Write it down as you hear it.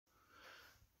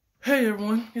Hey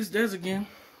everyone, it's Dez again.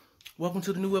 Welcome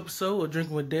to the new episode of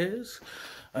Drinking with Dez.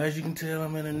 As you can tell,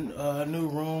 I'm in a new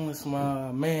room. It's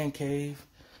my man cave.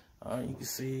 You can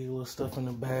see a little stuff in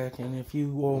the back. And if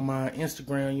you were on my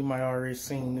Instagram, you might already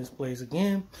seen this place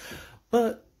again.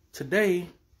 But today,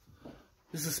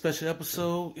 this is a special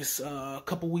episode. It's a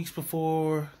couple weeks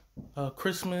before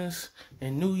Christmas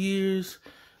and New Year's.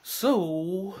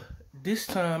 So, this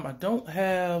time I don't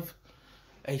have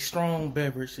a strong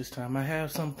beverage this time. I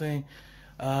have something,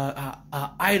 an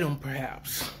item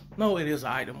perhaps. No, it is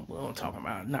an item. What I'm talking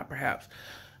about, not perhaps.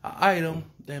 An item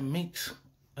that makes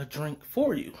a drink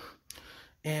for you.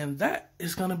 And that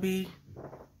is going to be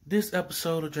this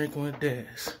episode of Drinking with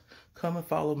Dez. Come and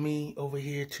follow me over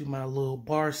here to my little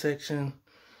bar section.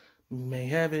 You may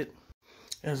have it.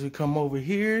 As we come over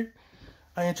here,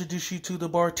 I introduce you to the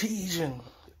Bartesian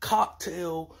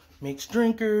cocktail mixed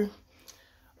drinker.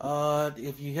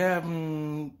 If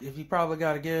you probably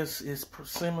got to guess, it's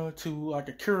similar to like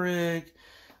a Keurig,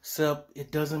 except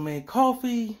it doesn't make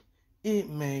coffee. It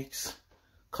makes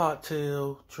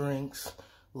cocktail, drinks,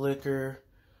 liquor,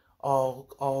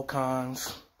 all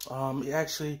kinds. It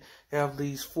actually have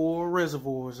these 4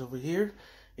 reservoirs over here,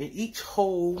 and each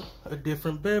hold a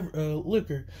different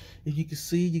liquor. If you can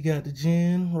see, you got the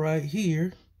gin right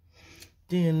here.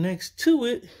 Then next to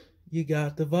it, you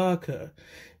got the vodka.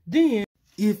 Then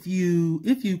if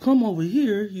you come over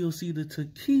here, you'll see the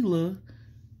tequila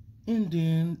and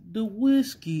then the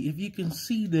whiskey, if you can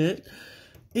see that.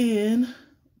 And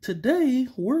today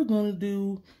we're going to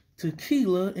do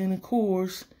tequila, and of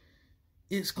course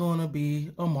it's going to be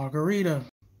a margarita.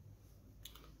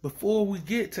 Before we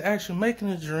get to actually making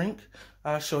a drink,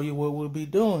 I'll show you what we'll be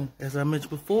doing. As I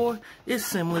mentioned before, it's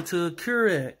similar to a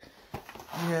Keurig.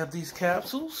 You have these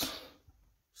capsules,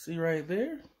 see right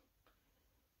there.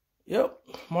 Yep,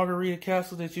 margarita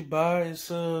capsule that you buy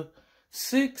is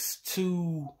 6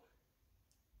 to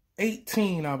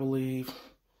 18, I believe.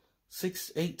 6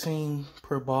 to 18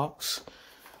 per box.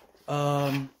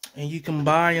 And you can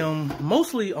buy them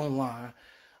mostly online.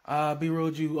 Be real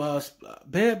with you,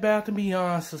 Bed Bath &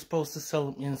 Beyond is supposed to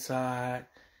sell them inside.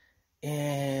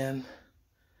 And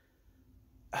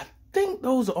I think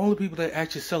those are the only people that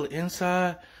actually sell it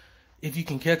inside. If you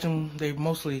can catch them, they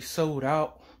mostly sold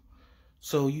out.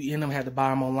 So you end up having to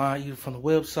buy them online, either from the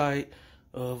website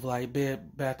of like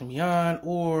Bed Bath & Beyond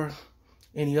or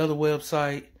any other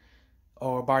website,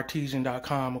 or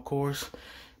Bartesian.com, of course.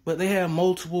 But they have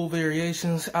multiple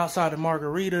variations. Outside of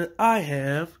margarita, I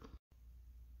have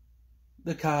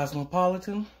the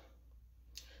Cosmopolitan.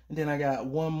 And then I got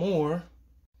one more,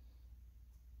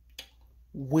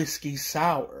 Whiskey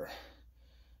Sour.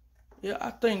 Yeah,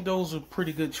 I think those are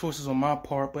pretty good choices on my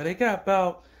part, but they got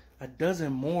about a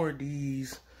dozen more of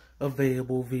these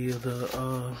available via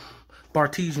the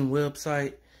Bartesian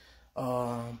website.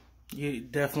 You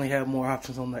definitely have more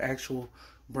options on the actual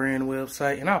brand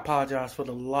website. And I apologize for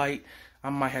the light. I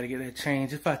might have to get that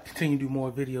changed if I continue to do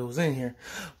more videos in here.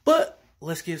 But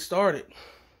let's get started.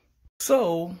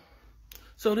 So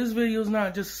this video is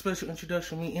not just a special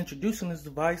introduction of me introducing this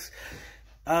device.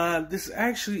 This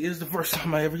actually is the first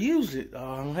time I ever used it.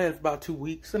 I had it for about 2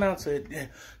 weeks, and I said, yeah,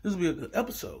 this will be a good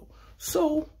episode.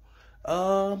 So,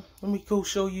 let me go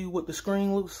show you what the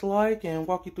screen looks like and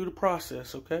walk you through the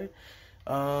process, okay?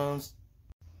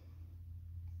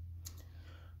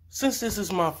 Since this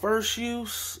is my first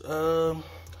use,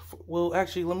 well,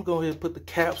 actually, let me go ahead and put the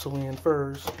capsule in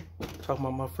first. Talking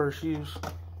about my first use.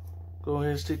 Go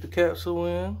ahead and stick the capsule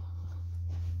in,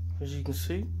 as you can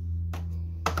see.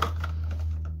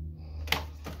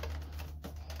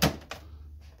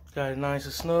 Got it nice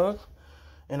and snug.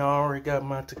 And I already got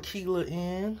my tequila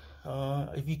in.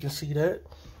 If you can see that.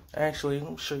 Actually,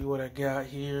 let me show you what I got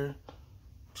here.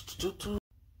 A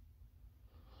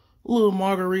little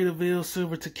Margaritaville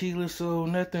silver tequila, so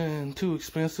nothing too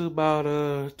expensive. About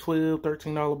a $12,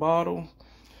 $13 bottle.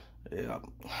 Yeah,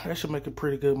 that should make a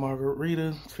pretty good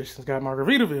margarita, especially since it's got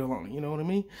Margaritaville on it, you know what I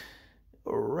mean?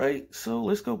 Alright, so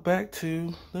let's go back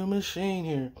to the machine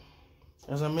here.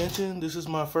 As I mentioned, this is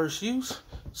my first use.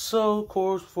 So, of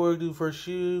course, before I do first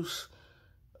use,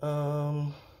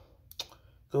 go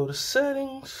to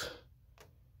settings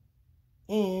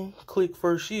and click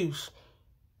first use.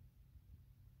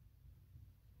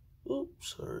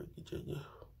 Oops, sorry. If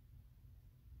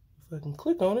I can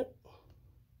click on it.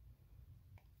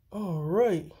 All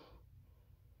right.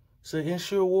 So,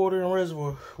 ensure water and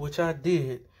reservoir, which I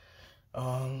did.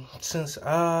 Since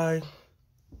I'm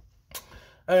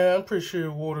pretty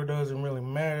sure water doesn't really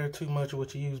matter too much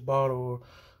what you use, bottle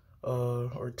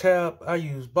or tap. I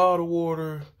use bottled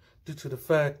water due to the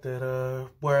fact that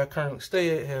where I currently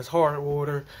stay at has hard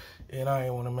water. and I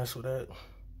ain't want to mess with that.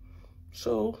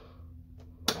 So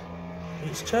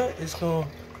this chat is gonna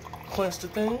cleanse the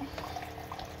thing.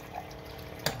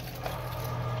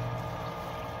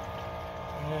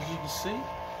 And as you can see,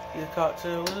 the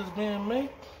cocktail is being made.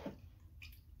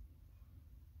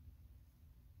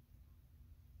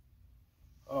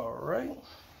 All right,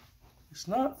 it's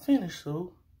not finished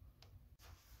though.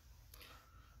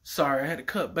 Sorry, I had to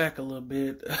cut back a little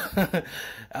bit.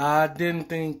 I didn't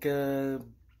think, well,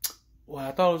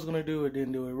 I thought it was going to do it,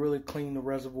 didn't do it. Really cleaned the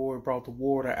reservoir, brought the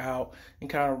water out, and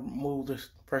kind of moved the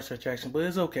pressure attraction. But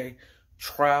it's okay.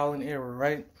 Trial and error,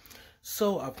 right?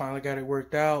 So I finally got it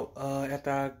worked out.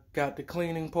 After I got the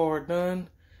cleaning part done,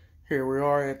 here we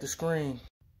are at the screen.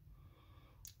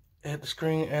 At the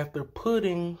screen after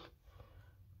putting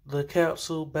the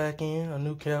capsule back in, a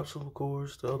new capsule, of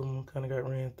course. The other one kind of got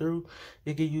ran through.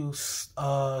 It gives you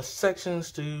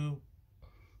sections to, you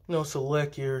know,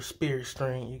 select your spirit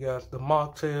strength. You got the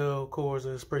mocktail, of course,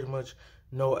 it's pretty much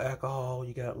no alcohol.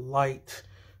 You got light,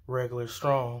 regular,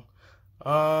 strong.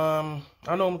 I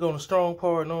know I'm going to strong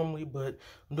part normally, but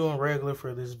I'm doing regular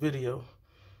for this video.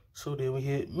 So then we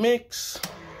hit mix,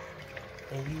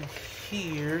 and you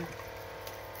hear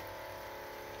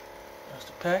that's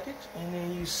the package, and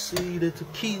then you see the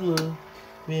tequila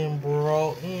being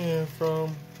brought in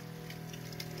from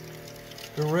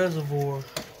the reservoir,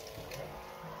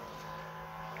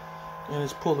 and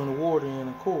it's pulling the water in,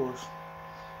 of course.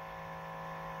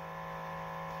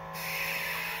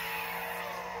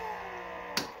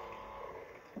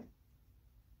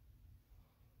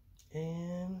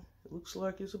 And it looks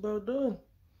like it's about done.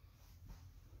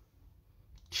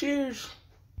 Cheers.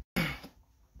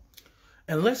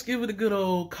 And let's give it a good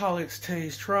old college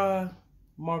taste try.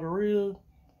 Margarita.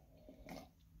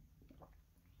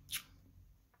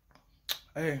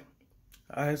 Hey,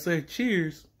 I say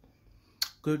cheers.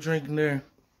 Good drinking there.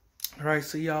 All right,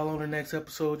 see y'all on the next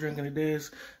episode, Drinking the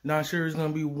Dez. Not sure it's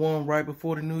going to be one right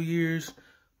before the New Year's.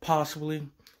 Possibly.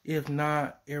 If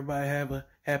not, everybody have a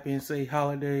happy and safe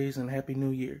holidays and Happy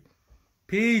New Year.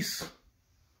 Peace.